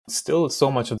Still, so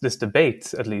much of this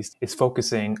debate, at least, is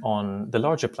focusing on the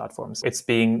larger platforms. It's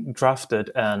being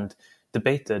drafted and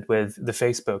debated with the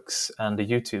Facebooks and the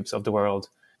YouTubes of the world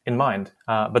in mind.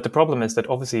 But the problem is that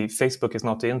obviously Facebook is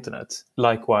not the internet.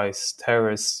 Likewise,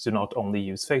 terrorists do not only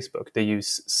use Facebook, they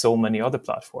use so many other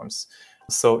platforms.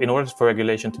 So in order for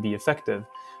regulation to be effective,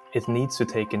 it needs to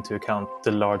take into account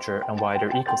the larger and wider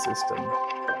ecosystem.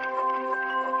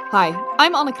 Hi,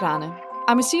 I'm Anne Krane.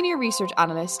 I'm a senior research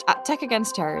analyst at Tech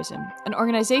Against Terrorism, an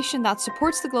organisation that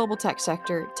supports the global tech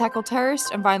sector tackle terrorist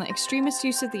and violent extremist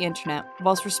use of the internet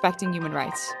whilst respecting human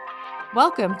rights.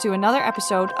 Welcome to another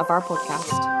episode of our podcast.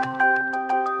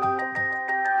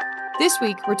 This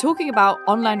week, we're talking about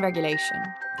online regulation.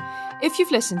 If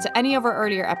you've listened to any of our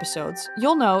earlier episodes,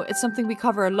 you'll know it's something we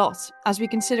cover a lot as we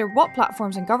consider what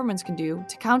platforms and governments can do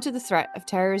to counter the threat of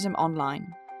terrorism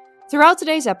online. Throughout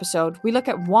today's episode, we look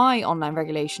at why online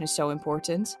regulation is so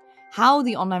important, how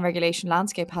the online regulation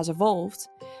landscape has evolved,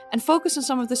 and focus on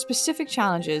some of the specific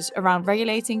challenges around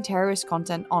regulating terrorist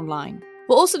content online.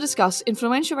 We'll also discuss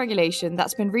influential regulation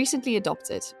that's been recently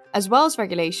adopted, as well as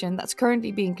regulation that's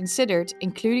currently being considered,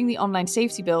 including the Online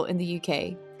Safety Bill in the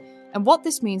UK, and what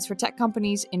this means for tech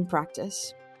companies in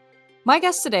practice. My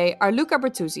guests today are Luca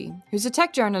Bertuzzi, who's a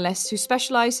tech journalist who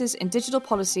specialises in digital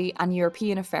policy and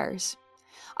European affairs.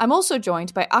 I'm also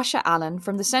joined by Asha Allen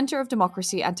from the Centre of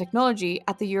Democracy and Technology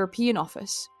at the European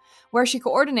Office, where she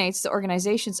coordinates the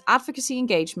organisation's advocacy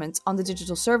engagement on the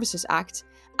Digital Services Act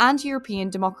and European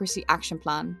Democracy Action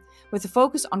Plan, with a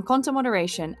focus on content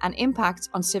moderation and impact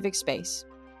on civic space.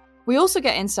 We also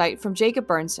get insight from Jacob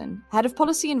Bernsen, Head of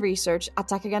Policy and Research at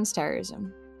Tech Against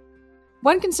Terrorism.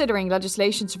 When considering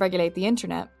legislation to regulate the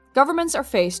internet, governments are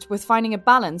faced with finding a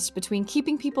balance between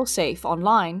keeping people safe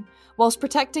online whilst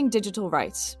protecting digital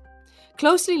rights.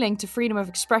 Closely linked to freedom of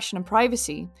expression and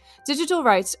privacy, digital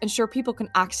rights ensure people can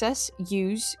access,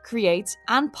 use, create,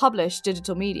 and publish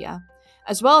digital media,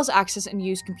 as well as access and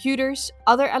use computers,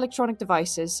 other electronic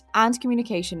devices, and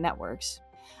communication networks.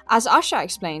 As Asha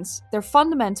explains, they're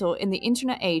fundamental in the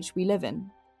internet age we live in.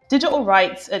 Digital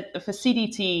rights for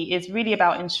CDT is really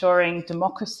about ensuring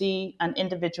democracy and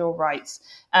individual rights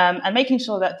and making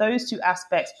sure that those two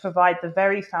aspects provide the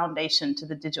very foundation to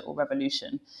the digital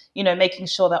revolution. Making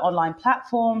sure that online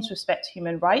platforms respect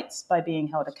human rights by being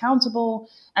held accountable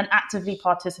and actively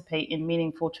participate in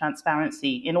meaningful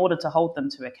transparency in order to hold them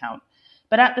to account.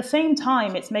 But at the same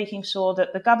time, it's making sure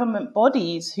that the government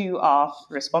bodies who are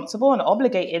responsible and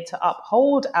obligated to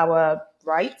uphold our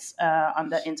rights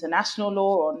under international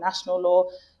law or national law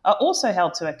are also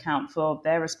held to account for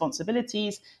their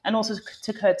responsibilities and also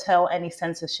to curtail any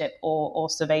censorship or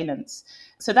surveillance.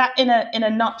 So that in a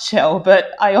nutshell,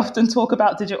 but I often talk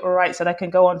about digital rights and I can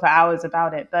go on for hours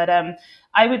about it. But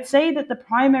I would say that the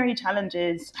primary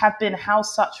challenges have been how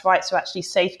such rights are actually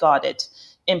safeguarded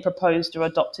in proposed or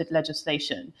adopted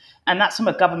legislation. And that's from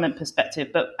a government perspective.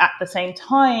 But at the same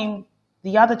time,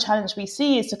 the other challenge we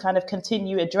see is to kind of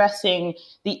continue addressing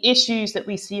the issues that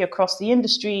we see across the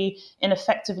industry in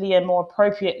effectively and more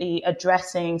appropriately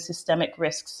addressing systemic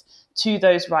risks to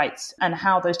those rights and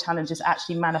how those challenges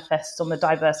actually manifest on the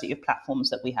diversity of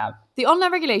platforms that we have. The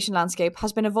online regulation landscape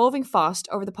has been evolving fast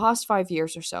over the past 5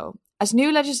 years or so, as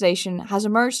new legislation has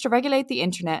emerged to regulate the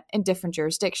internet in different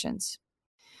jurisdictions.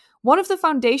 One of the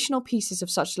foundational pieces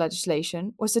of such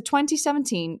legislation was the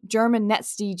 2017 German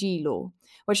NetzDG law,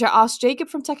 which I asked Jacob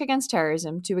from Tech Against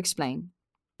Terrorism to explain.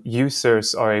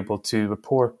 Users are able to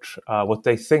report what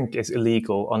they think is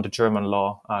illegal under German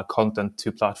law content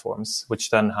to platforms,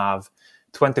 which then have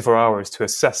 24 hours to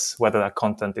assess whether that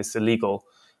content is illegal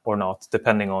or not,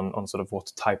 depending on sort of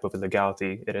what type of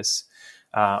illegality it is,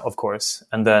 of course,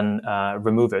 and then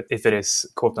remove it if it is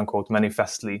quote-unquote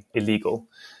manifestly illegal.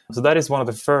 So that is one of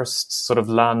the first sort of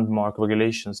landmark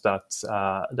regulations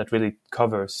that really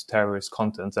covers terrorist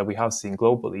content that we have seen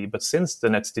globally. But since the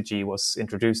NetzDG was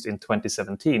introduced in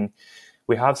 2017,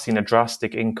 we have seen a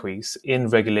drastic increase in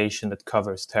regulation that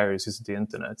covers terrorist use of the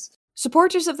internet.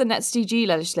 Supporters of the NetzDG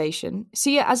legislation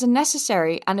see it as a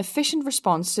necessary and efficient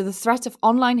response to the threat of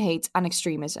online hate and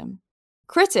extremism.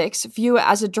 Critics view it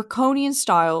as a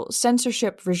draconian-style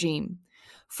censorship regime,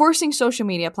 forcing social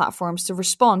media platforms to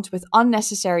respond with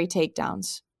unnecessary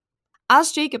takedowns.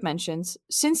 As Jacob mentioned,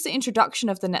 since the introduction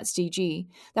of the NetzDG,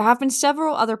 there have been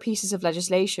several other pieces of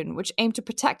legislation which aim to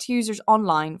protect users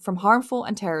online from harmful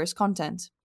and terrorist content.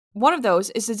 One of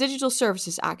those is the Digital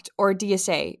Services Act, or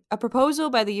DSA, a proposal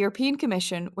by the European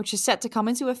Commission which is set to come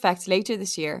into effect later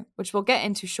this year, which we'll get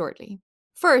into shortly.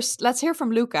 First, let's hear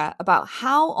from Luca about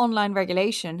how online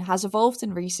regulation has evolved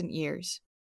in recent years.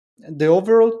 The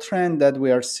overall trend that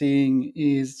we are seeing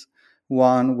is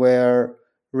one where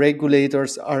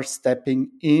regulators are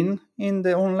stepping in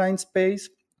the online space.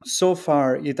 So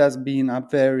far, it has been a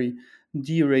very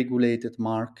deregulated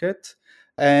market,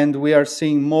 and we are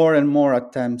seeing more and more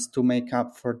attempts to make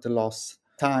up for the lost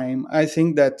time. I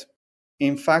think that,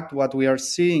 in fact, what we are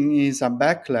seeing is a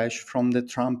backlash from the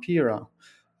Trump era.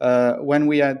 When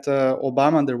we had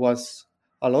Obama, there was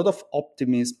a lot of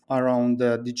optimism around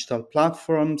digital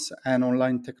platforms and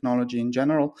online technology in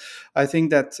general. I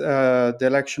think that the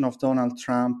election of Donald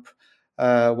Trump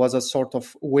was a sort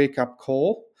of wake-up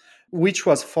call, which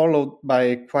was followed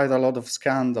by quite a lot of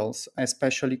scandals,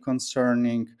 especially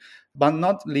concerning, but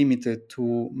not limited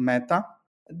to, Meta.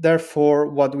 Therefore,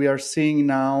 what we are seeing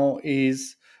now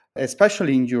is,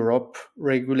 especially in Europe,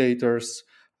 regulators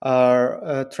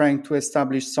are trying to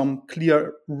establish some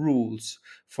clear rules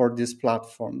for these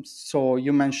platforms. So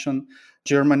you mentioned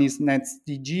Germany's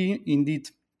NetzDG. Indeed,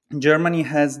 Germany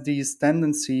has this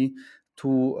tendency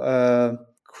to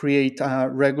create a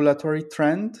regulatory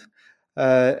trend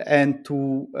and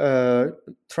to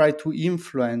try to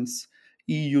influence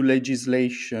EU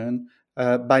legislation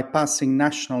by passing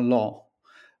national law.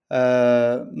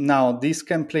 Now, this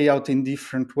can play out in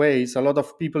different ways. A lot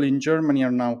of people in Germany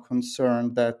are now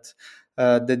concerned that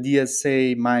the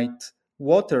DSA might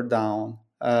water down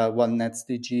what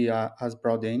NetzDG has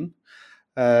brought in.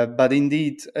 But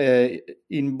indeed,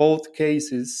 in both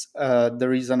cases,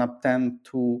 there is an attempt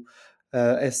to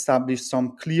establish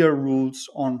some clear rules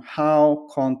on how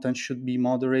content should be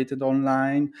moderated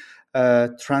online,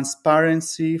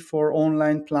 transparency for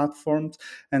online platforms,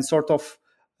 and sort of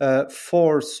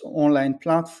force online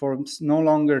platforms no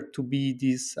longer to be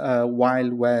this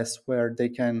Wild West where they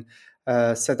can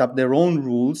set up their own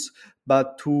rules,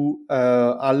 but to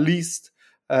at least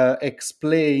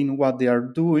explain what they are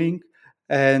doing,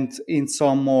 and in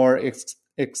some more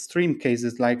extreme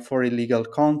cases, like for illegal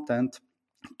content,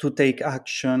 to take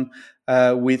action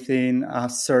within a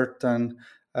certain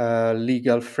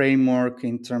legal framework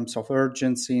in terms of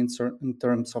urgency, in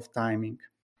terms of timing.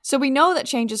 So we know that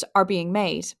changes are being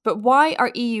made, but why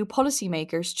are EU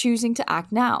policymakers choosing to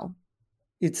act now?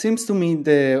 It seems to me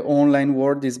the online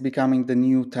world is becoming the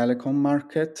new telecom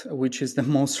market, which is the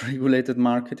most regulated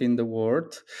market in the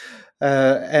world.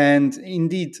 And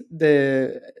indeed,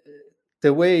 the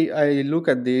way I look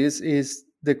at this is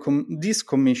this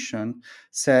commission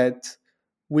said,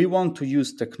 we want to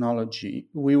use technology.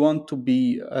 We want to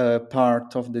be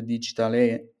part of the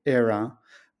digital era,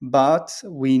 but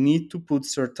we need to put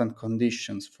certain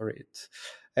conditions for it.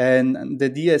 And the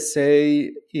DSA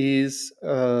is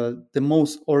the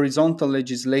most horizontal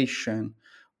legislation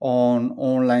on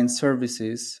online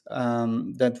services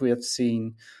that we have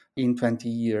seen in 20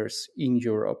 years in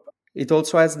Europe. It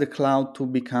also has the clout to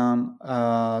become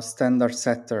a standard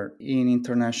setter in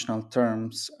international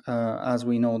terms, as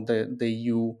we know the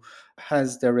EU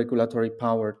has the regulatory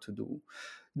power to do.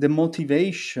 The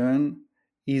motivation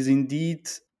is indeed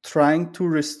trying to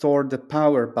restore the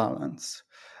power balance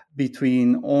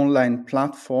between online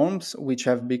platforms, which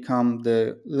have become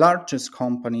the largest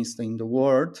companies in the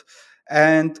world,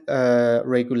 and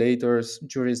regulators,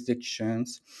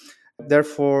 jurisdictions.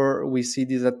 Therefore, we see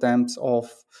these attempts of,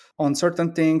 on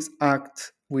certain things,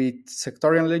 act with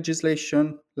sectorial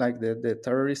legislation, like the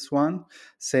terrorist one,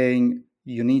 saying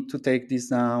you need to take this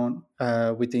down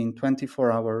within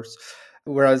 24 hours,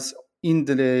 whereas in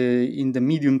the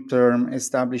medium term,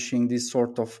 establishing this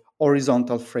sort of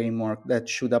horizontal framework that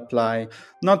should apply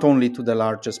not only to the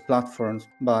largest platforms,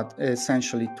 but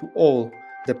essentially to all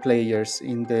the players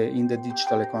in the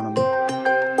digital economy.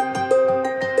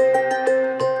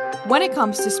 When it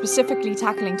comes to specifically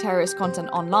tackling terrorist content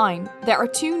online, there are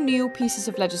two new pieces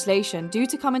of legislation due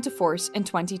to come into force in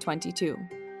 2022.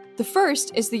 The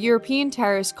first is the European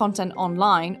Terrorist Content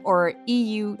Online, or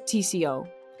EU TCO.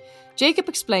 Jacob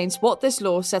explains what this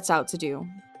law sets out to do.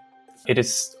 It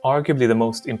is arguably the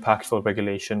most impactful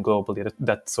regulation globally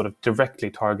that sort of directly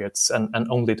targets and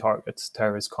only targets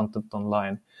terrorist content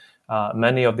online.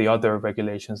 Many of the other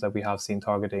regulations that we have seen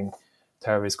targeting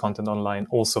terrorist content online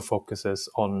also focuses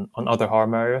on other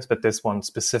harm areas, but this one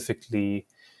specifically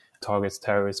targets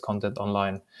terrorist content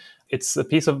online. It's a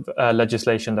piece of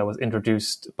legislation that was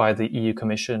introduced by the EU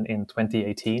Commission in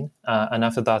 2018, and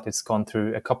after that it's gone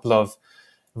through a couple of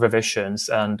revisions,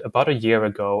 and about a year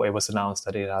ago it was announced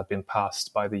that it had been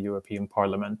passed by the European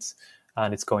Parliament,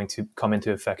 and it's going to come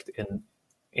into effect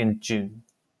in June.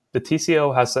 The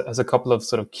TCO has a couple of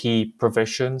sort of key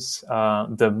provisions.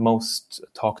 The most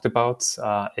talked about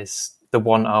is the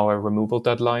 1 hour removal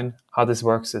deadline. How this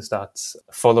works is that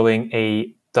following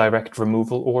a direct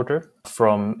removal order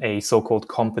from a so-called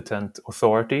competent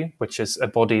authority, which is a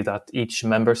body that each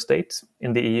member state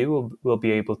in the EU will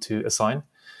be able to assign.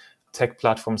 Tech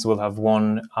platforms will have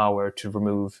 1 hour to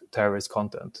remove terrorist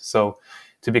content. So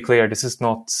to be clear, this is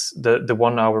not the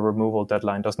 1 hour removal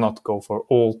deadline does not go for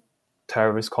all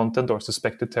terrorist content or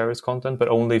suspected terrorist content, but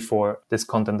only for this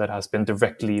content that has been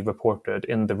directly reported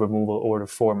in the removal order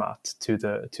format to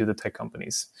the tech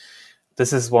companies.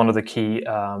 This is one of the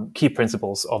key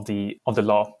principles of the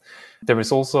law. There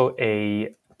is also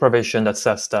a provision that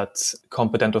says that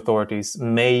competent authorities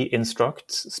may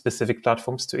instruct specific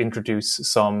platforms to introduce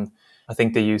some, I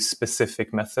think they use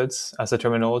specific methods as a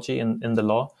terminology in the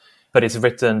law, but it's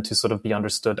written to sort of be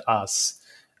understood as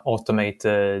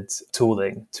automated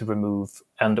tooling to remove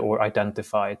and or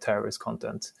identify terrorist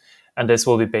content. And this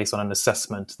will be based on an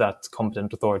assessment that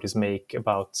competent authorities make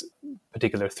about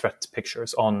particular threat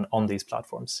pictures on these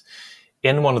platforms.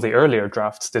 In one of the earlier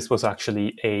drafts, this was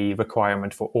actually a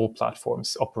requirement for all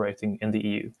platforms operating in the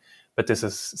EU. But this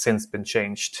has since been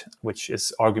changed, which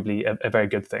is arguably a very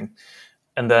good thing.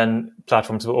 And then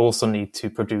platforms will also need to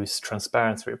produce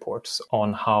transparency reports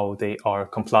on how they are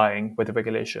complying with the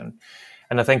regulation.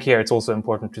 And I think here it's also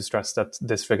important to stress that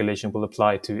this regulation will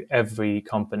apply to every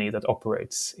company that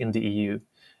operates in the EU,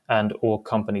 and all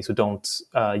companies who don't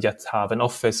yet have an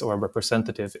office or a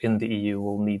representative in the EU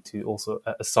will need to also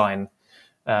assign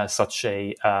such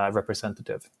a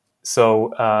representative.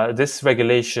 So this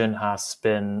regulation has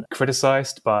been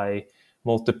criticized by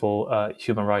multiple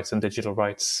human rights and digital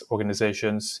rights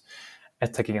organizations.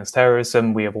 At Tech Against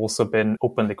Terrorism, we have also been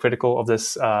openly critical of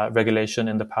this regulation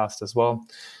in the past as well.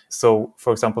 So,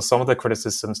 for example, some of the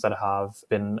criticisms that have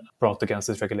been brought against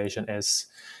this regulation is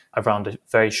around a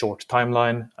very short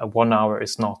timeline. 1 hour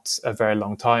is not a very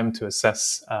long time to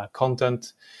assess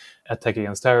content. At Tech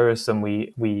Against Terrorism,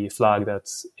 we flag that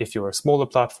if you're a smaller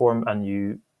platform and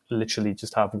you literally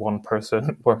just have one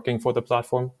person working for the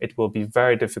platform, it will be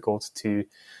very difficult to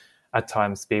at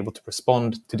times be able to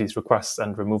respond to these requests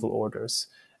and removal orders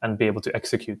and be able to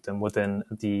execute them within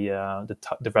the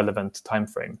relevant time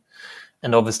frame.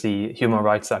 And obviously, human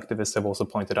rights activists have also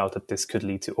pointed out that this could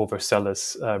lead to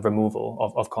overzealous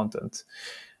removal of content.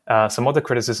 Some other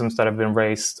criticisms that have been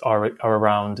raised are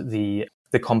around the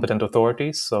competent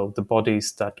authorities, so the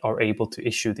bodies that are able to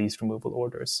issue these removal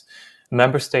orders.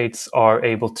 Member states are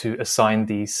able to assign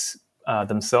these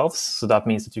themselves. So that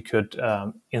means that you could,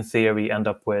 in theory, end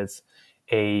up with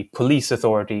a police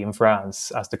authority in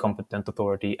France as the competent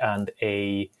authority and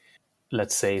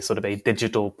let's say, sort of a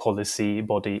digital policy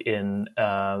body in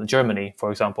Germany,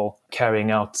 for example,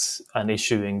 carrying out and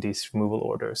issuing these removal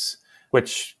orders,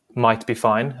 which might be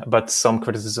fine. But some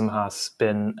criticism has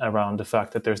been around the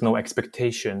fact that there's no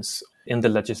expectations in the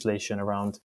legislation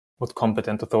around what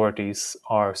competent authorities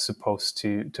are supposed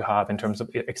to have in terms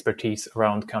of expertise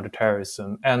around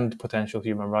counterterrorism and potential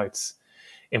human rights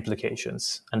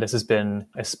implications. And this has been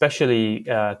especially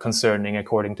concerning,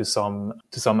 according to some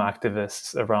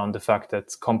activists, around the fact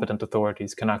that competent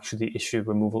authorities can actually issue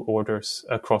removal orders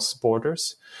across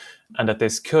borders, and that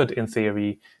this could, in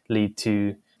theory, lead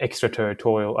to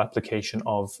extraterritorial application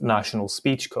of national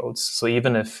speech codes. So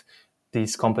even if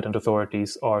these competent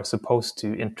authorities are supposed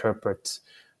to interpret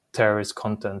terrorist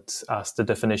content as the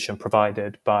definition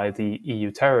provided by the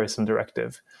EU Terrorism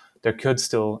Directive, there could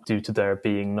still, due to there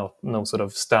being no sort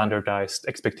of standardized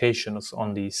expectations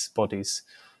on these bodies,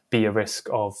 be a risk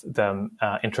of them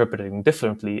interpreting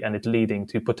differently and it leading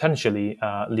to potentially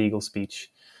legal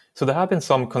speech. So there have been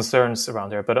some concerns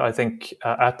around there, but I think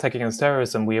at Tech Against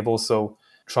Terrorism, we have also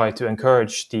tried to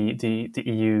encourage the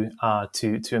EU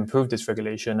to improve this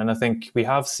regulation. And I think we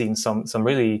have seen some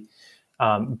really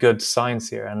good signs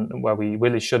here, and where we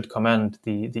really should commend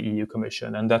the EU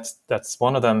Commission. And that's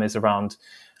one of them is around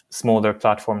smaller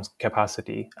platforms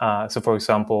capacity. So, for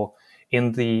example,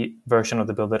 in the version of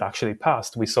the bill that actually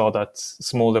passed, we saw that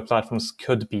smaller platforms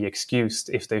could be excused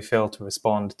if they fail to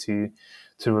respond to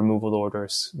removal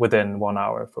orders within 1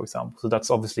 hour, for example. So that's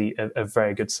obviously a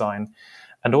very good sign.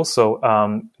 And also,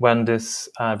 when this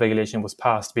regulation was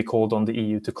passed, we called on the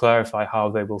EU to clarify how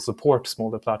they will support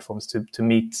smaller platforms to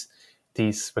meet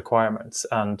these requirements.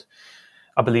 And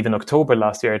I believe in October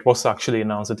last year, it was actually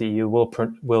announced that the EU will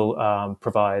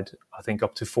provide, I think,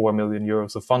 up to 4 million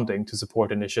euros of funding to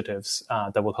support initiatives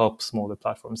that will help smaller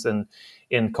platforms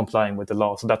in complying with the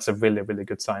law. So that's a really, really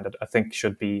good sign that I think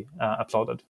should be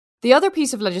applauded. The other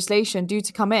piece of legislation due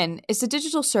to come in is the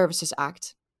Digital Services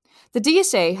Act. The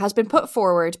DSA has been put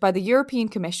forward by the European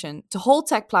Commission to hold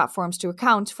tech platforms to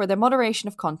account for their moderation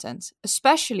of content,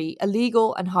 especially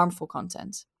illegal and harmful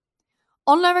content.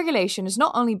 Online regulation is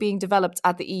not only being developed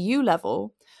at the EU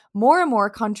level, more and more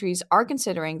countries are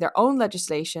considering their own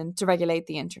legislation to regulate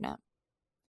the internet.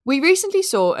 We recently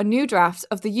saw a new draft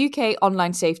of the UK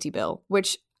Online Safety Bill,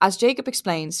 which, as Jacob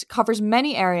explains, covers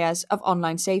many areas of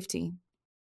online safety.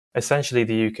 Essentially,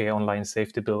 the UK Online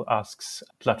Safety Bill asks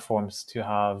platforms to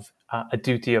have a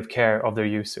duty of care of their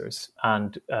users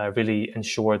and really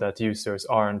ensure that users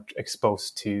aren't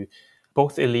exposed to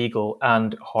both illegal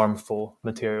and harmful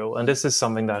material. And this is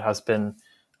something that has been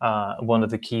one of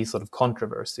the key sort of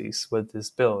controversies with this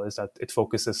bill, is that it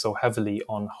focuses so heavily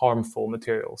on harmful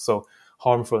material. So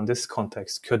harmful in this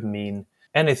context could mean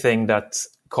anything that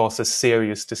causes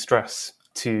serious distress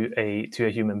to a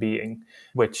human being,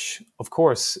 which of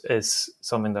course is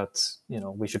something that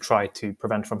we should try to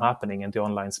prevent from happening in the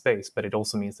online space. But it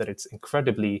also means that it's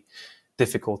incredibly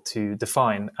difficult to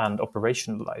define and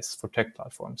operationalize for tech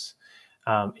platforms.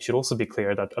 It should also be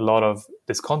clear that a lot of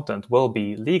this content will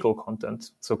be legal content,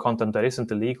 so content that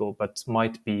isn't illegal but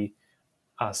might be,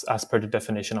 as per the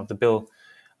definition of the bill,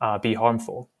 be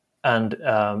harmful. And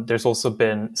there's also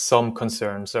been some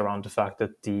concerns around the fact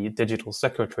that the digital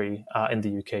secretary in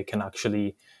the UK can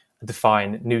actually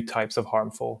define new types of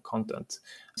harmful content.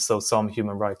 So some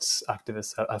human rights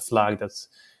activists have flagged that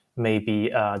maybe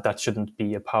that shouldn't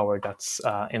be a power that's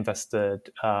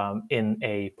invested in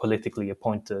a politically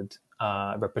appointed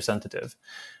representative.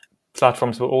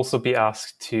 Platforms will also be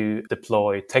asked to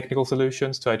deploy technical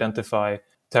solutions to identify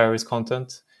terrorist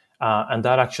content. And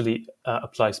that actually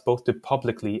applies both to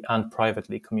publicly and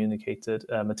privately communicated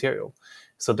material.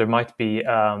 So there might be,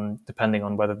 depending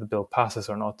on whether the bill passes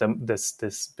or not,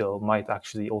 this bill might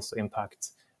actually also impact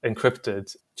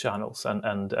encrypted channels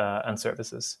and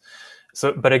services.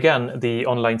 So, but again, the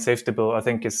Online Safety Bill, I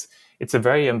think, it's a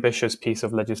very ambitious piece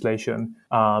of legislation.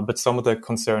 But some of the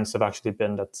concerns have actually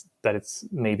been that it's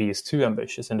maybe is too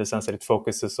ambitious, in the sense that it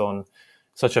focuses on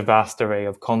such a vast array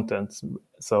of content.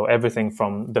 So everything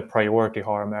from the priority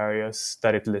harm areas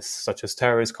that it lists, such as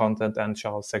terrorist content and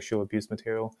child sexual abuse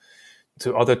material,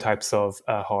 to other types of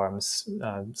harms,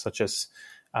 such as,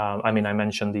 I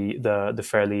mentioned the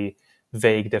fairly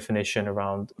vague definition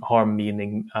around harm,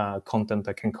 meaning content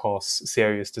that can cause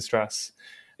serious distress.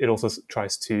 It also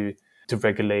tries to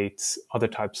regulate other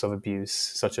types of abuse,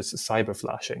 such as cyber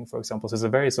flashing, for example. So it's a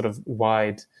very sort of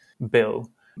wide bill.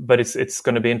 But it's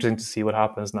going to be interesting to see what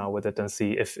happens now with it and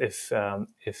see if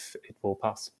it will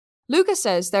pass. Lucas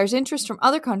says there's interest from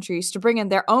other countries to bring in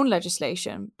their own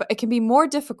legislation, but it can be more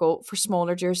difficult for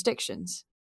smaller jurisdictions.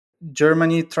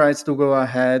 Germany tries to go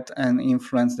ahead and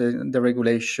influence the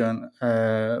regulation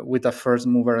with a first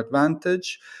mover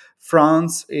advantage.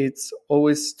 France, it's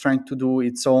always trying to do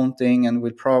its own thing and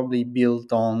will probably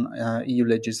build on EU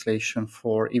legislation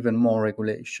for even more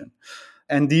regulation.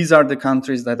 And these are the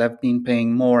countries that have been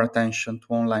paying more attention to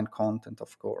online content,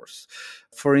 of course.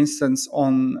 For instance,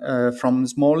 from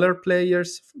smaller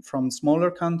players, from smaller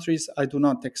countries, I do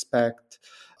not expect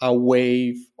a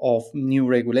wave of new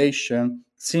regulation,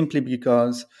 simply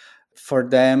because for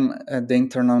them, the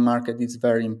internal market is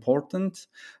very important.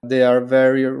 They are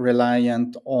very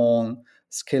reliant on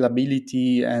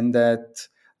scalability and that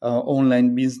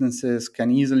online businesses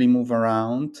can easily move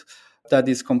around. That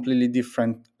is completely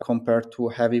different compared to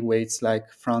heavyweights like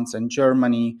France and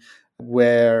Germany,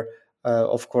 where,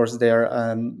 of course, their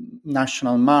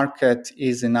national market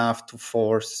is enough to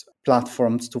force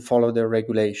platforms to follow their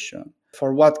regulation.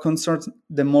 For what concerns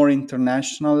the more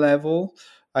international level,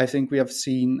 I think we have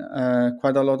seen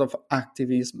quite a lot of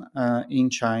activism in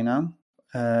China,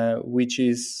 which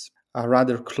is a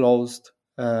rather closed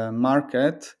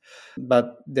market,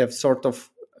 but they've sort of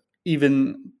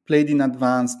even played in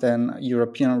advance than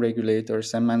European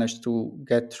regulators and managed to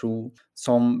get through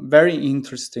some very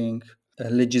interesting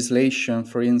legislation,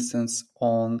 for instance,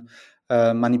 on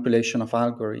manipulation of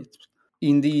algorithms.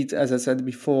 Indeed, as I said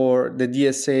before, the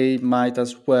DSA might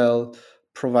as well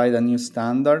provide a new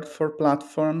standard for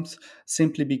platforms,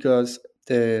 simply because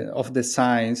of the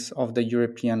size of the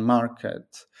European market.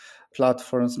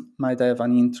 Platforms might have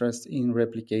an interest in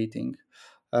replicating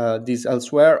this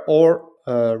elsewhere, or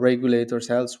regulators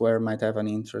elsewhere might have an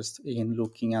interest in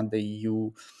looking at the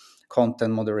EU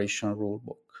content moderation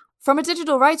rulebook. From a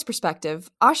digital rights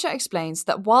perspective, Asha explains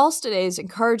that whilst it is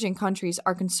encouraging countries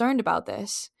are concerned about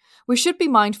this, we should be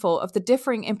mindful of the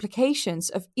differing implications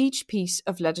of each piece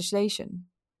of legislation.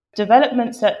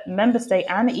 Developments at member state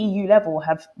and EU level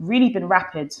have really been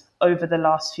rapid over the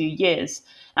last few years.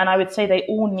 And I would say they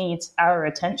all need our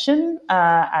attention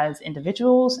as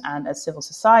individuals and as civil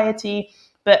society.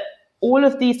 But all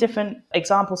of these different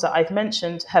examples that I've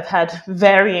mentioned have had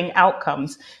varying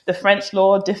outcomes. The French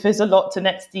law differs a lot to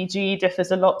NetzDG, differs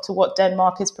a lot to what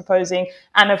Denmark is proposing.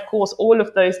 And of course, all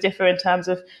of those differ in terms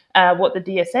of what the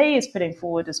DSA is putting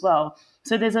forward as well.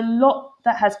 So there's a lot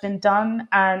that has been done,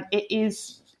 and it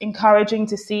is encouraging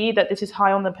to see that this is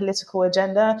high on the political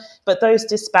agenda. But those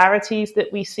disparities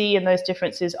that we see and those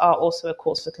differences are also a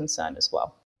cause for concern as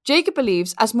well. Jacob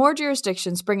believes as more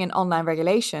jurisdictions bring in online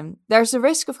regulation, there's a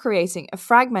risk of creating a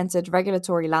fragmented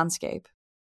regulatory landscape.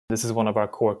 This is one of our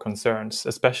core concerns,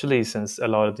 especially since a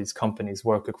lot of these companies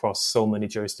work across so many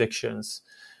jurisdictions.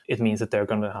 It means that they're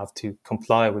going to have to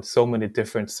comply with so many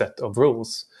different set of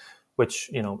rules, which,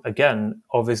 again,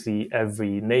 obviously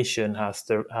every nation has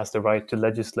the right to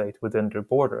legislate within their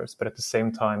borders. But at the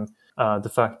same time,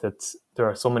 the fact that there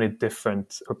are so many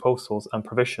different proposals and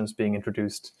provisions being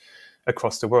introduced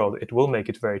across the world, it will make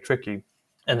it very tricky,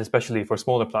 and especially for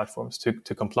smaller platforms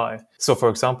to comply. So, for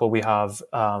example, we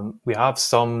have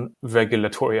some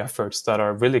regulatory efforts that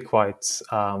are really quite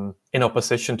in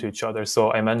opposition to each other.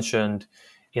 So, I mentioned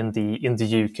in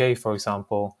the UK, for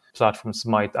example, platforms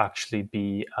might actually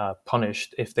be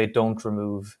punished if they don't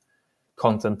remove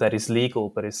content that is legal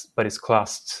but is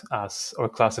classed as or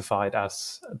classified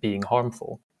as being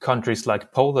harmful. Countries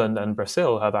like Poland and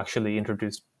Brazil have actually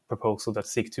introduced proposals that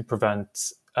seek to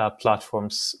prevent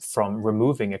platforms from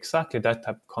removing exactly that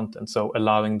type of content. So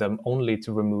allowing them only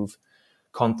to remove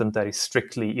content that is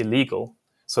strictly illegal.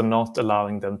 So not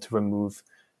allowing them to remove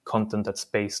content that's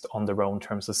based on their own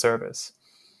terms of service.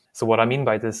 So what I mean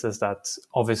by this is that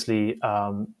obviously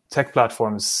tech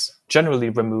platforms generally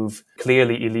remove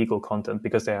clearly illegal content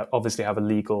because they obviously have a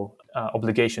legal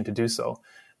obligation to do so.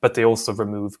 But they also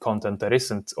remove content that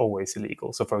isn't always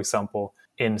illegal. So, for example,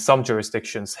 in some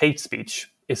jurisdictions, hate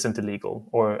speech isn't illegal,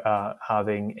 or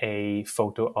having a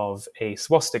photo of a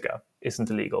swastika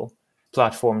isn't illegal.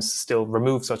 Platforms still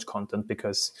remove such content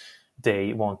because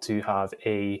they want to have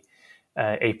a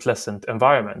pleasant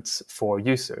environment for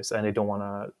users, and they don't want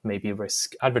to maybe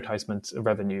risk advertisement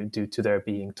revenue due to there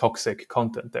being toxic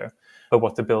content there. But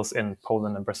what the bills in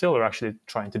Poland and Brazil are actually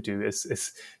trying to do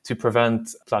is to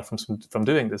prevent platforms from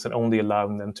doing this and only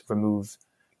allowing them to remove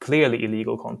clearly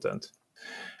illegal content.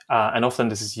 And often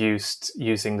this is used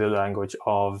using the language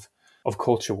of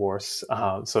culture wars,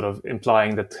 sort of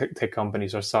implying that tech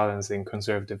companies are silencing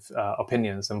conservative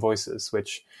opinions and voices,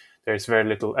 which there's very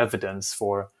little evidence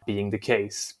for being the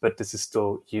case. But this is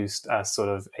still used as sort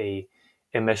of a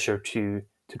measure to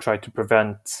try to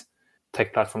prevent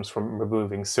tech platforms from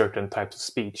removing certain types of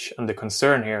speech. And the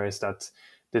concern here is that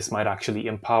this might actually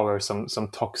empower some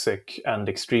toxic and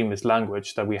extremist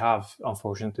language that we have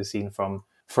unfortunately seen from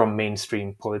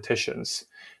mainstream politicians.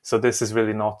 So this is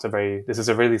really this is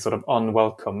a really sort of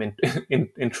unwelcome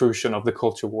intrusion of the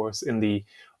culture wars in the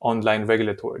online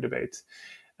regulatory debate.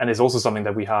 And it's also something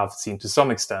that we have seen to some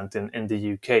extent in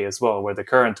the UK as well, where the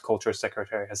current culture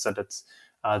secretary has said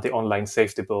that the online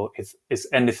safety bill is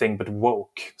anything but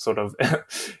woke, sort of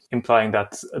implying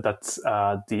that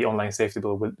the online safety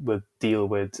bill will deal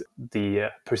with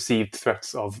the perceived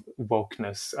threats of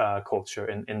wokeness culture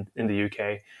in the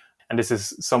UK. And this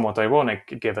is somewhat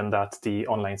ironic, given that the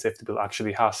online safety bill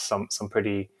actually has some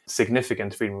pretty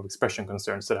significant freedom of expression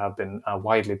concerns that have been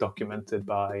widely documented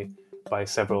by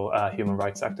several human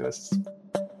rights activists.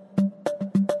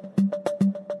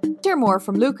 Hear more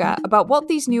from Luca about what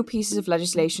these new pieces of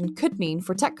legislation could mean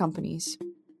for tech companies.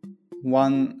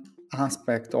 One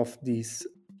aspect of this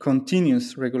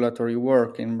continuous regulatory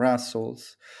work in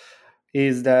Brussels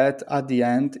is that at the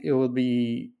end it will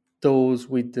be those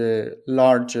with the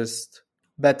largest,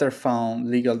 better found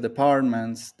legal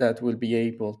departments that will be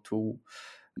able to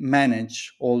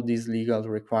manage all these legal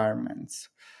requirements.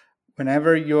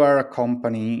 Whenever you are a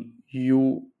company,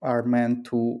 you are meant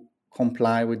to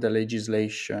comply with the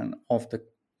legislation of the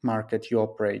market you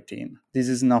operate in. This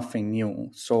is nothing new.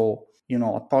 So, a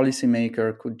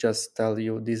policymaker could just tell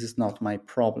you, this is not my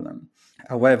problem.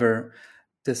 However,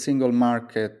 the single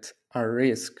market are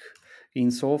risk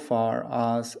insofar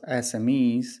as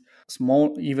SMEs,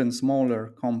 even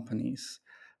smaller companies,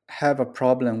 have a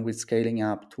problem with scaling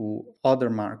up to other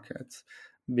markets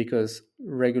because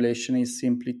regulation is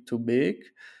simply too big.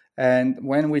 And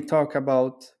when we talk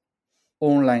about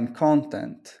online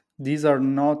content, these are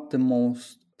not the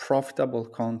most profitable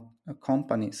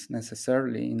companies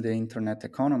necessarily in the internet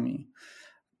economy.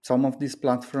 Some of these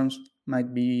platforms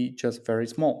might be just very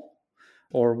small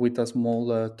or with a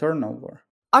small turnover.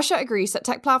 Asha agrees that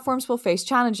tech platforms will face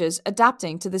challenges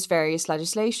adapting to this various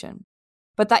legislation,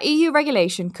 but that EU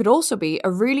regulation could also be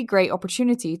a really great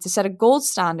opportunity to set a gold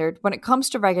standard when it comes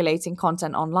to regulating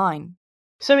content online.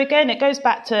 So again, it goes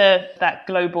back to that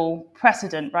global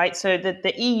precedent, right? So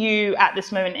the EU at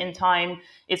this moment in time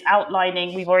is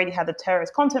outlining, we've already had the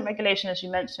terrorist content regulation, as you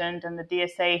mentioned, and the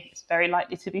DSA is very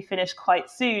likely to be finished quite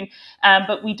soon.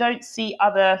 But we don't see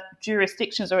other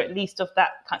jurisdictions, or at least of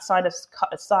that kind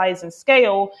of size and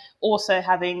scale, also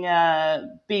having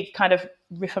big kind of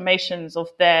reformations of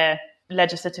their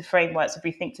legislative frameworks, if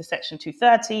we think to Section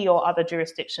 230 or other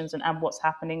jurisdictions and what's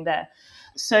happening there.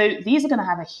 So these are going to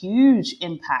have a huge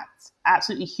impact,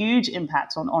 absolutely huge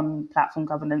impact on platform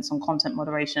governance, on content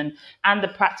moderation, and the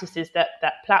practices that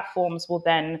platforms will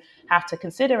then have to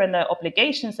consider, and the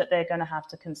obligations that they're going to have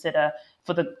to consider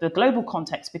for the global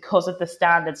context because of the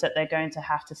standards that they're going to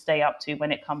have to stay up to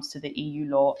when it comes to the EU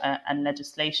law and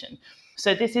legislation.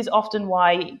 So this is often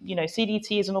why,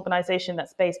 CDT is an organization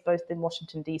that's based both in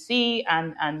Washington, D.C.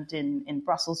 and in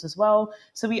Brussels as well.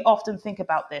 So we often think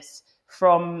about this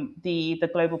from the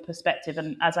global perspective.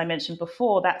 And as I mentioned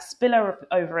before, that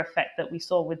spillover effect that we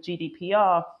saw with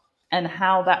GDPR and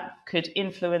how that could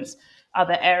influence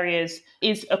other areas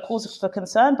is a cause for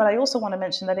concern. But I also want to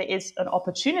mention that it is an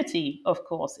opportunity, of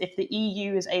course, if the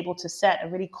EU is able to set a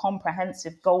really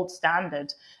comprehensive gold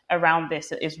standard around this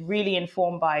that is really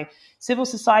informed by civil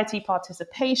society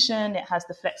participation. It has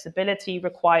the flexibility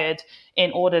required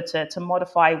in order to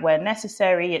modify where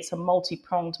necessary. It's a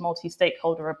multi-pronged,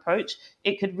 multi-stakeholder approach.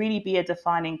 It could really be a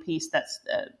defining piece that's,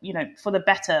 for the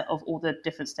better of all the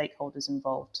different stakeholders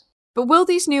involved. But will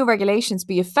these new regulations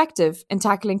be effective in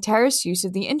tackling terrorist use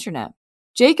of the internet?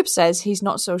 Jacob says he's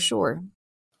not so sure.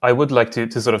 I would like to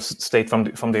sort of state from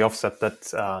the offset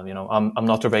that I'm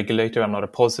not a regulator, I'm not a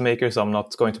policymaker, so I'm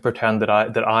not going to pretend that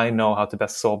I know how to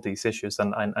best solve these issues,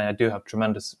 and I do have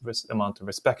tremendous amount of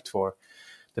respect for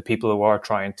the people who are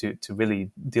trying to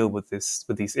really deal with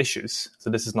these issues. So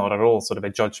this is not at all sort of a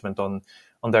judgment on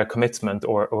their commitment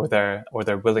or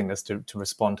their willingness to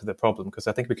respond to the problem, because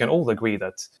I think we can all agree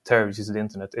that terrorist use of the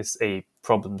internet is a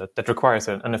problem that requires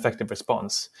an effective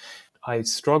response. I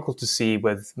struggle to see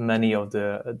with many of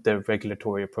the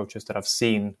regulatory approaches that I've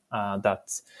seen that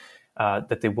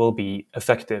they will be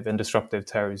effective in disruptive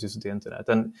terrorist use of the internet.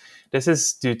 And this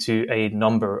is due to a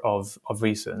number of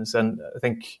reasons. And I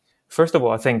think, first of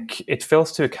all, I think it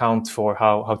fails to account for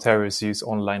how terrorists use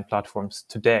online platforms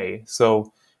today.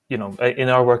 So, in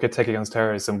our work at Tech Against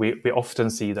Terrorism, we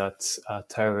often see that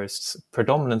terrorists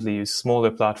predominantly use smaller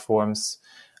platforms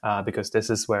because this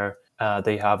is where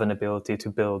they have an ability to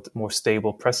build more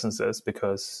stable presences,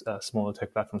 because smaller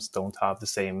tech platforms don't have the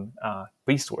same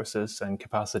resources and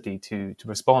capacity to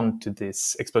respond to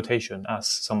this exploitation as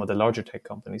some of the larger tech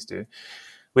companies do.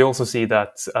 We also see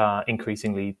that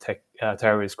increasingly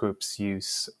terrorist groups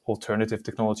use alternative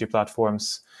technology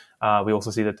platforms. We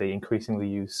also see that they increasingly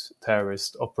use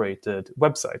terrorist-operated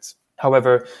websites.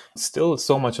 However, still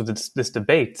so much of this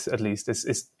debate, at least,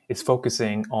 is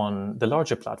focusing on the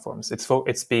larger platforms.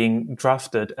 It's being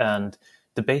drafted and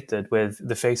debated with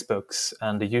the Facebooks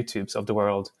and the YouTubes of the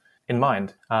world in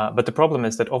mind. But the problem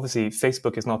is that obviously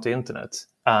Facebook is not the internet.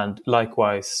 And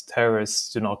likewise,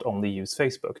 terrorists do not only use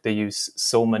Facebook, they use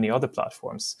so many other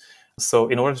platforms. So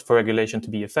in order for regulation to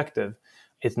be effective,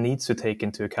 it needs to take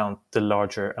into account the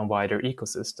larger and wider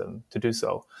ecosystem to do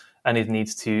so. And it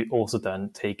needs to also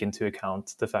then take into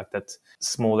account the fact that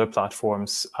smaller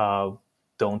platforms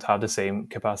don't have the same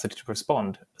capacity to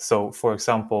respond. So, for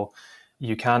example,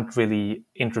 you can't really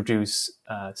introduce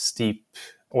steep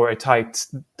or a tight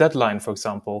deadline, for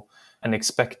example, and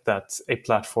expect that a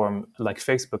platform like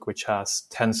Facebook, which has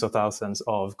tens of thousands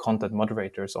of content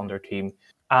moderators on their team,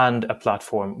 and a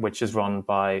platform which is run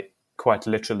by quite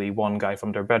literally one guy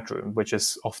from their bedroom, which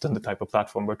is often the type of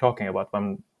platform we're talking about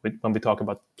when we talk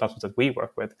about platforms that we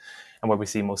work with and where we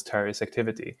see most terrorist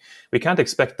activity. We can't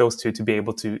expect those two to be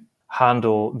able to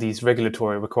handle these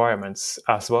regulatory requirements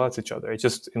as well as each other. It's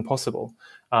just impossible.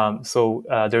 So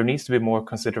there needs to be more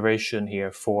consideration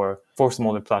here for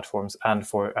smaller platforms and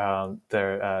for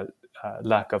their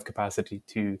lack of capacity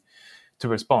to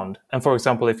respond. And for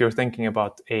example, if you're thinking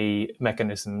about a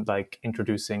mechanism like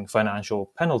introducing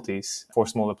financial penalties for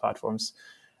smaller platforms,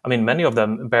 I mean, many of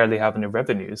them barely have any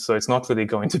revenues, so it's not really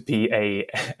going to be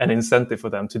an incentive for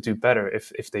them to do better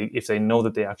if they know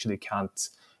that they actually can't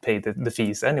pay the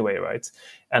fees anyway, right?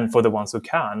 And for the ones who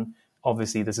can,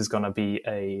 obviously this is going to be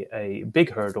a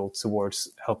big hurdle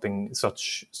towards helping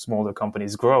such smaller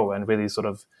companies grow and really sort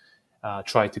of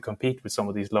try to compete with some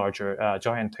of these larger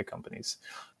giant tech companies.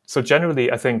 So generally,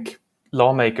 I think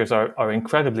lawmakers are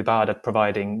incredibly bad at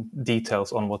providing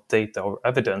details on what data or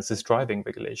evidence is driving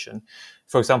regulation.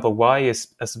 For example, why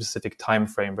is a specific time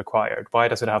frame required? Why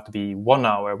does it have to be 1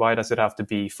 hour? Why does it have to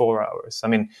be 4 hours? I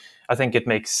mean, I think it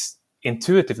makes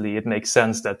intuitively, it makes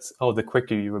sense that, the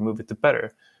quicker you remove it, the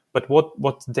better. But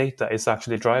what data is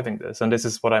actually driving this? And this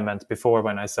is what I meant before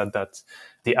when I said that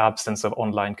the absence of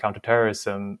online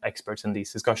counterterrorism experts in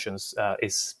these discussions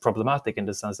is problematic, in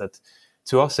the sense that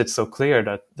to us it's so clear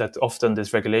that often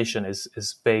this regulation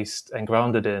is based and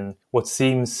grounded in what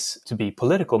seems to be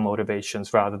political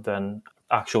motivations rather than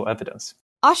actual evidence.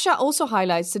 Asha also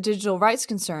highlights the digital rights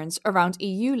concerns around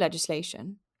EU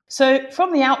legislation. So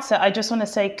from the outset, I just want to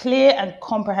say clear and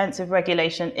comprehensive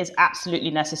regulation is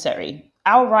absolutely necessary.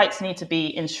 Our rights need to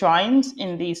be enshrined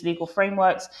in these legal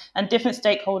frameworks, and different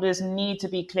stakeholders need to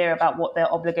be clear about what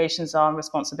their obligations are and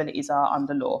responsibilities are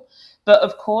under law. But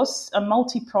of course, a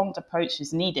multi-pronged approach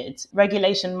is needed.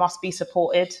 Regulation must be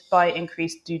supported by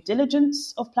increased due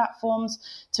diligence of platforms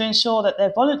to ensure that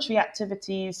their voluntary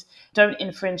activities don't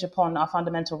infringe upon our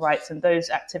fundamental rights, and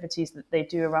those activities that they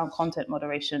do around content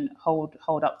moderation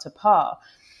hold up to par.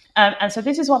 And so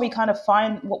this is why we kind of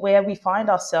where we find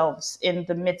ourselves in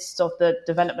the midst of the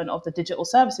development of the Digital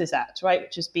Services Act, right,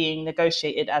 which is being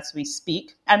negotiated as we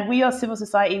speak. And we are civil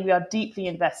society. We are deeply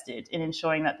invested in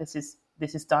ensuring that this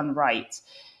is done right.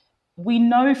 We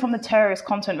know from the terrorist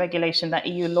content regulation that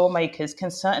EU lawmakers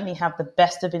can certainly have the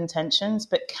best of intentions,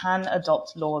 but can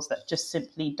adopt laws that just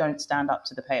simply don't stand up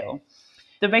to the pale.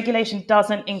 The regulation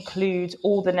doesn't include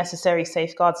all the necessary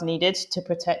safeguards needed to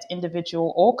protect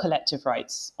individual or collective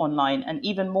rights online. And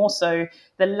even more so,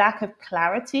 the lack of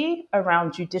clarity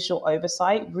around judicial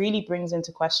oversight really brings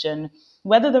into question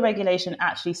whether the regulation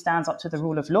actually stands up to the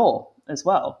rule of law as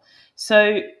well.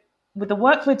 So with the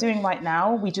work we're doing right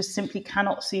now, we just simply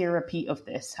cannot see a repeat of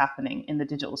this happening in the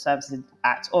Digital Services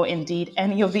Act, or indeed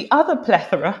any of the other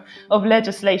plethora of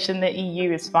legislation the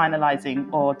EU is finalising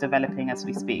or developing as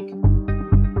we speak.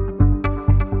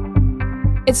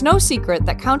 It's no secret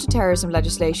that counterterrorism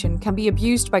legislation can be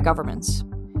abused by governments,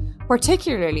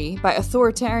 particularly by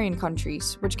authoritarian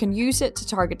countries, which can use it to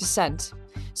target dissent,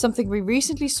 something we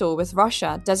recently saw with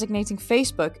Russia designating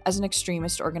Facebook as an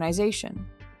extremist organisation.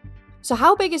 So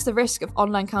how big is the risk of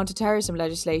online counterterrorism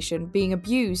legislation being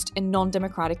abused in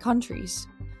non-democratic countries?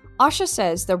 Asha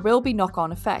says there will be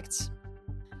knock-on effects.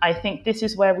 I think this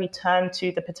is where we turn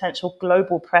to the potential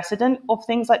global precedent of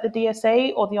things like the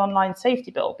DSA or the Online Safety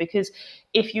Bill, because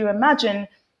if you imagine,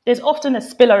 there's often a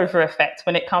spillover effect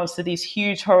when it comes to these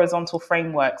huge horizontal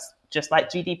frameworks. Just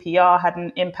like GDPR had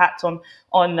an impact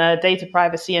on data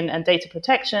privacy and data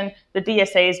protection, the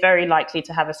DSA is very likely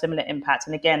to have a similar impact.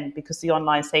 And again, because the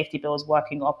Online Safety Bill is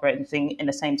working, operating in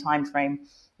the same time frame,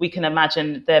 we can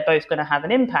imagine they're both going to have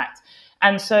an impact.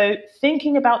 And so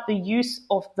thinking about the use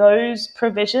of those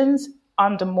provisions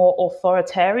under more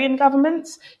authoritarian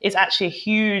governments is actually a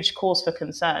huge cause for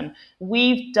concern.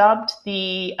 We've dubbed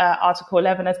the Article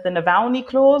 11 as the Navalny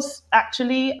clause,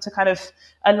 actually, to kind of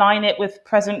align it with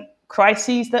present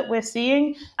crises that we're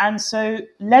seeing. And so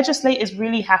legislators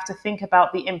really have to think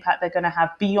about the impact they're going to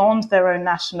have beyond their own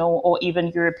national or even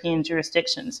European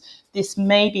jurisdictions. This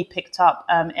may be picked up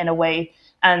in a way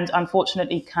and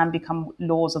unfortunately can become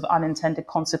laws of unintended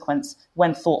consequence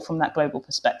when thought from that global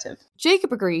perspective.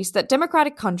 Jacob agrees that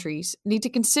democratic countries need to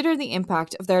consider the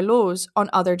impact of their laws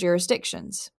on other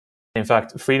jurisdictions. In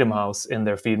fact, Freedom House, in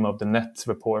their Freedom of the Net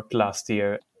report last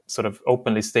year, sort of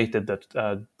openly stated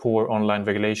that poor online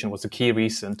regulation was a key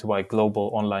reason to why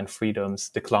global online freedoms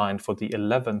declined for the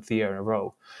 11th year in a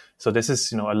row. So this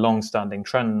is, a long-standing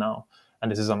trend now.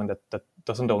 And this is something that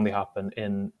doesn't only happen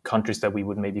in countries that we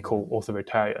would maybe call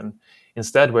authoritarian.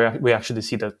 Instead, we actually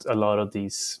see that a lot of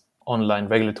these online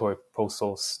regulatory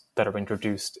proposals that are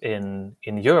introduced in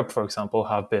Europe, for example,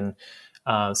 have been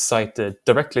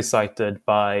directly cited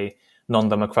by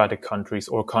non-democratic countries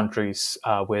or countries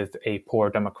with a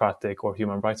poor democratic or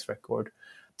human rights record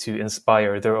to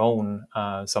inspire their own,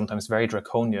 sometimes very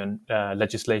draconian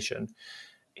legislation.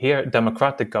 Here,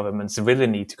 democratic governments really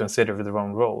need to consider their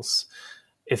own roles.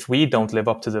 If we don't live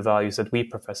up to the values that we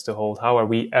profess to hold, how are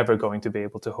we ever going to be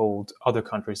able to hold other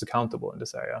countries accountable in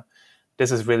this area?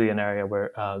 This is really an area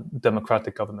where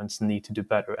democratic governments need to do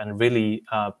better and really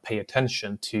pay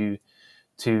attention to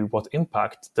what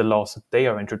impact the laws that they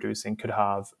are introducing could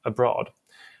have abroad.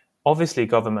 Obviously,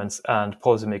 governments and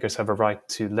policymakers have a right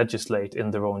to legislate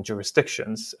in their own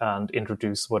jurisdictions and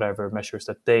introduce whatever measures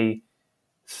that they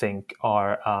think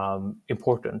are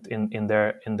important in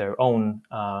their own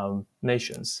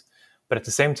nations. But at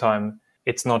the same time,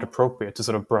 it's not appropriate to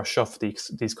sort of brush off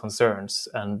these concerns,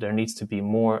 and there needs to be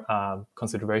more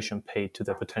consideration paid to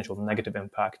the potential negative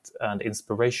impact and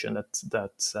inspiration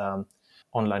that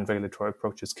online regulatory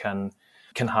approaches can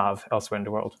have elsewhere in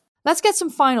the world. Let's get some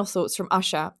final thoughts from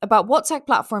Asha about what tech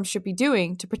platforms should be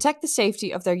doing to protect the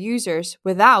safety of their users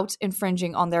without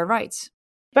infringing on their rights.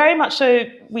 Very much so.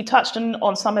 We touched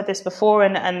on some of this before,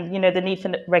 and the need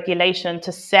for regulation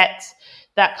to set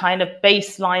that kind of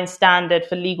baseline standard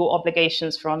for legal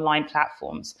obligations for online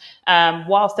platforms,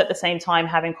 whilst at the same time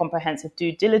having comprehensive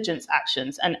due diligence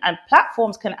actions. And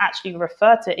platforms can actually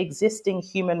refer to existing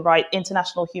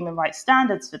international human rights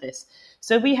standards for this.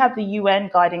 So we have the UN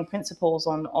guiding principles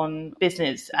on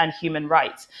business and human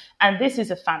rights. And this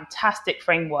is a fantastic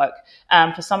framework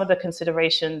for some of the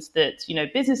considerations that,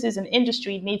 businesses and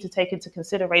industry need to take into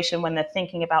consideration when they're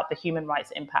thinking about the human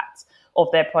rights impacts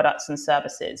of their products and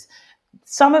services.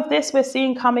 Some of this we're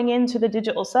seeing coming into the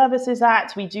Digital Services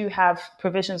Act. We do have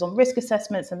provisions on risk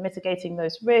assessments and mitigating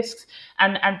those risks,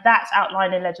 and that's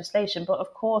outlined in legislation. But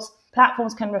of course,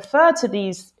 platforms can refer to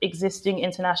these existing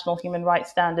international human rights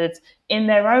standards in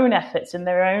their own efforts, in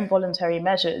their own voluntary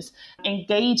measures,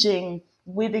 engaging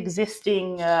with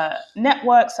existing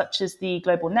networks such as the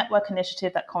Global Network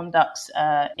Initiative that conducts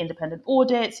independent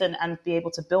audits and be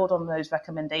able to build on those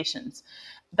recommendations.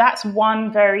 That's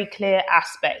one very clear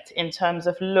aspect in terms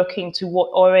of looking to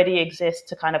what already exists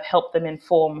to kind of help them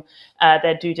inform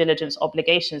their due diligence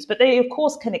obligations. But they, of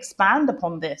course, can expand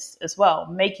upon this as well,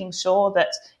 making sure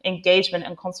that engagement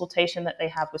and consultation that they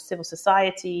have with civil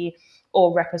society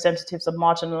or representatives of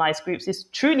marginalized groups is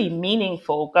truly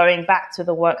meaningful. Going back to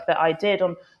the work that I did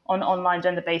on online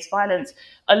gender-based violence,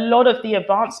 a lot of the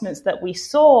advancements that we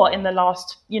saw in the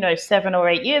last 7 or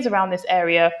 8 years around this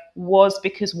area was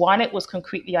because, one, it was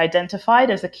concretely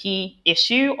identified as a key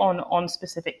issue on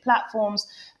specific platforms,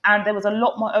 and there was a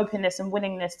lot more openness and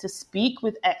willingness to speak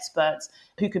with experts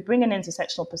who could bring an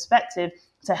intersectional perspective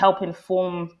to help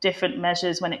inform different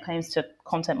measures when it comes to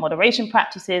content moderation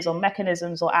practices or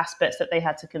mechanisms or aspects that they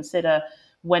had to consider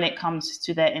when it comes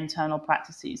to their internal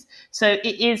practices. So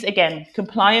it is, again,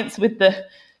 compliance with the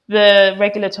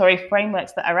regulatory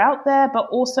frameworks that are out there, but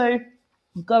also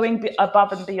going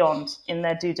above and beyond in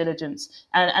their due diligence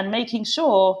and making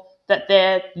sure that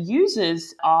their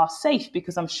users are safe,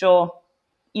 because I'm sure,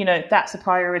 that's a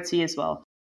priority as well.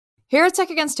 Here at Tech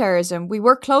Against Terrorism, we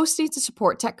work closely to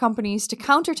support tech companies to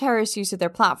counter terrorist use of their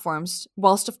platforms,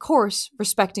 whilst, of course,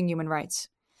 respecting human rights.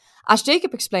 As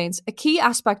Jacob explains, a key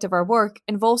aspect of our work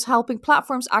involves helping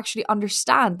platforms actually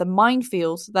understand the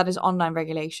minefield that is online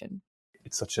regulation.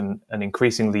 It's such an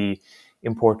increasingly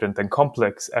important and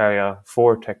complex area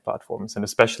for tech platforms, and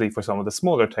especially for some of the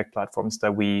smaller tech platforms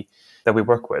that we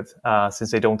work with,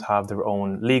 since they don't have their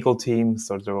own legal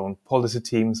teams or their own policy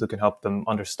teams who can help them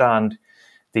understand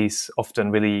these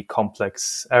often really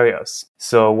complex areas.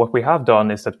 So what we have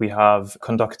done is that we have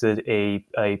conducted a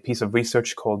piece of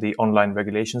research called the Online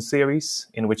Regulation Series,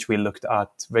 in which we looked at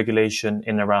regulation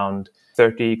in around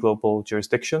 30 global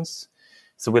jurisdictions.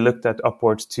 So we looked at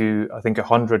upwards to, I think,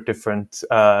 100 different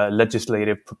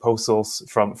legislative proposals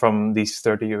from these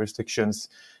 30 jurisdictions,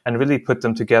 and really put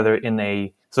them together in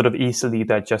a sort of easily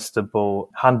digestible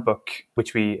handbook,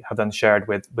 which we have then shared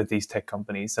with these tech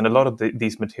companies. And a lot of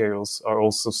these materials are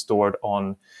also stored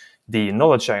on the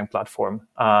knowledge sharing platform,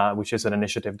 which is an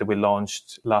initiative that we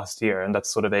launched last year. And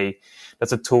that's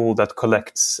a tool that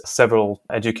collects several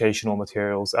educational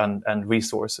materials and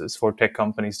resources for tech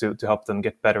companies to help them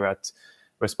get better at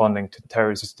responding to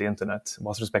terrorists to the internet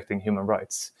whilst respecting human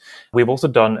rights. We've also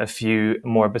done a few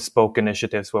more bespoke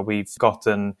initiatives where we've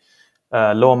gotten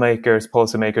lawmakers,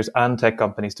 policymakers, and tech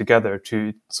companies together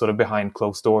to sort of behind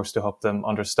closed doors to help them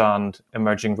understand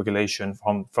emerging regulation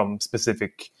from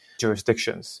specific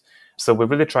jurisdictions. So we're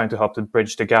really trying to help to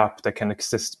bridge the gap that can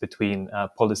exist between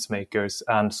policymakers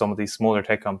and some of these smaller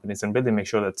tech companies, and really make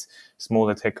sure that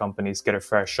smaller tech companies get a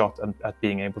fair shot at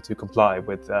being able to comply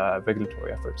with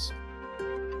regulatory efforts.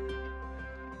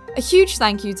 A huge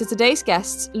thank you to today's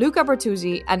guests, Luca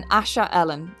Bertuzzi and Asha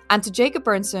Ellen, and to Jacob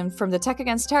Bernson from the Tech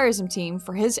Against Terrorism team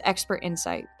for his expert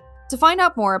insight. To find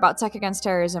out more about Tech Against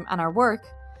Terrorism and our work,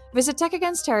 visit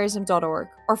techagainstterrorism.org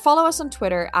or follow us on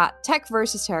Twitter at Tech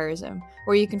vs Terrorism,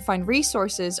 where you can find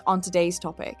resources on today's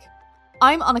topic.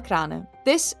 I'm Anna Krane.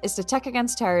 This is the Tech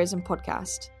Against Terrorism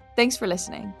podcast. Thanks for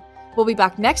listening. We'll be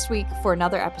back next week for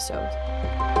another episode.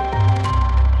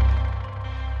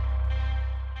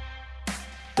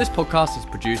 This podcast is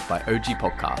produced by OG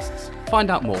Podcasts.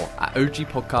 Find out more at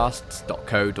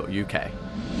ogpodcasts.co.uk.